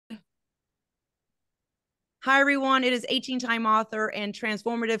Hi, everyone. It is 18-time author and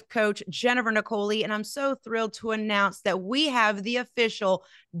transformative coach Jennifer Nicole, and I'm so thrilled to announce that we have the official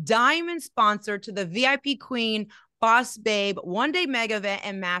diamond sponsor to the VIP Queen Boss Babe one-day mega event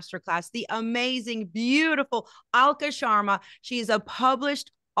and masterclass, the amazing, beautiful Alka Sharma. She is a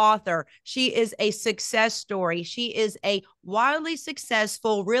published author. She is a success story. She is a wildly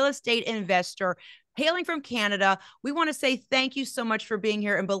successful real estate investor hailing from Canada. We want to say thank you so much for being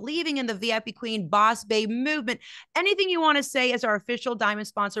here and believing in the VIP Queen Boss Babe movement. Anything you want to say as our official diamond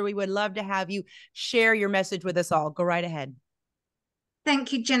sponsor, we would love to have you share your message with us all. Go right ahead.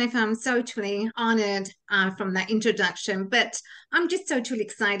 Thank you, Jennifer. I'm so truly honored from that introduction, but I'm just so truly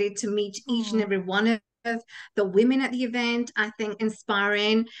excited to meet each and Oh, every one of the women at the event. I think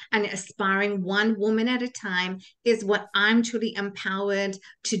inspiring and aspiring one woman at a time is what I'm truly empowered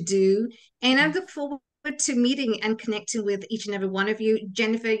to do. And I look forward to meeting and connecting with each and every one of you.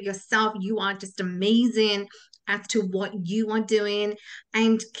 Jennifer, yourself, you are just amazing as to what you are doing,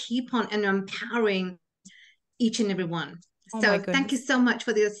 and keep on and empowering each and every one. oh my So thank you goodness. so much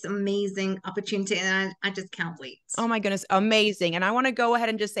for this amazing opportunity. And I just can't wait. Oh my goodness, amazing. And I want to go ahead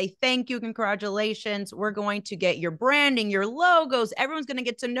and just say thank you, congratulations. We're going to get your branding, your logos. Everyone's going to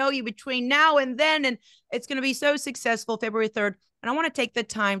get to know you between now and then. And it's going to be so successful February 3rd. And I want to take the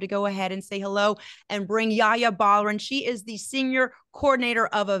time to go ahead and say hello and bring Yaya Balaran. She is the senior coordinator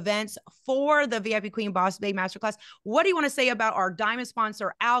of events for the VIP Queen Boss Babe Masterclass. What do you want to say about our diamond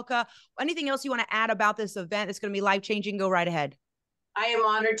sponsor, Alka? Anything else you want to add about this event? It's going to be life-changing. Go right ahead. I am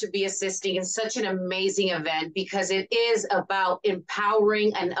honored to be assisting in such an amazing event because it is about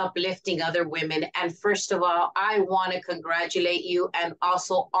empowering and uplifting other women. And first of all, I want to congratulate you and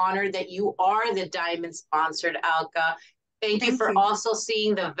also honor that you are the diamond sponsored, Alka. Thank you Thank for you. also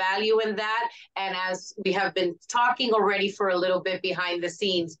seeing the value in that. And as we have been talking already for a little bit behind the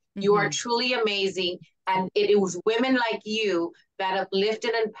scenes, you are truly amazing. And it was women like you that uplift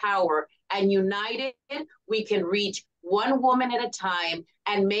and empower, and united, we can reach one woman at a time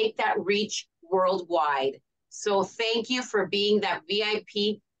and make that reach worldwide. So thank you for being that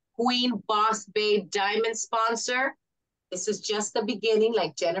VIP Queen Boss Babe Diamond sponsor. This is just the beginning.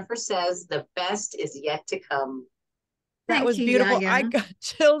 Like Jennifer says, the best is yet to come. That Thank was you, beautiful. I Yaya. got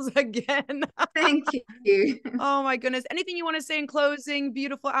chills again. Thank you. Oh my goodness. Anything you want to say in closing,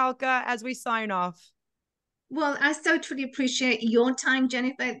 beautiful Alka, as we sign off? Well, I so truly appreciate your time,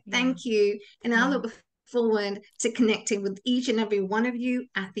 Jennifer. Yeah. Thank you. And I Yeah. look forward to connecting with each and every one of you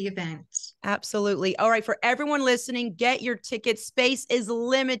at the event. Absolutely. All right. For everyone listening, get your tickets. Space is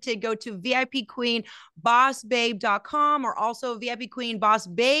limited. Go to VIPQueenBossBabe.com or also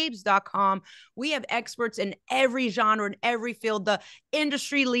VIPQueenBossBabes.com. We have experts in every genre, in every field, the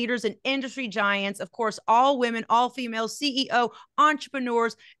industry leaders and industry giants, of course, all women, all female CEO,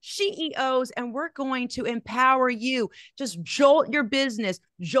 entrepreneurs, CEOs, and we're going to empower you. Just jolt your business,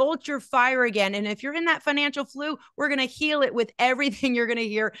 jolt your fire again. And if you're in that financial flu, we're going to heal it with everything you're going to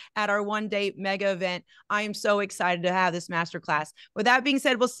hear at our one-day mega event. I am so excited to have this masterclass. With that being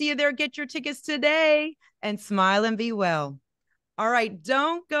said, we'll see you there. Get your tickets today and smile and be well. All right,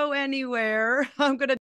 don't go anywhere. I'm going to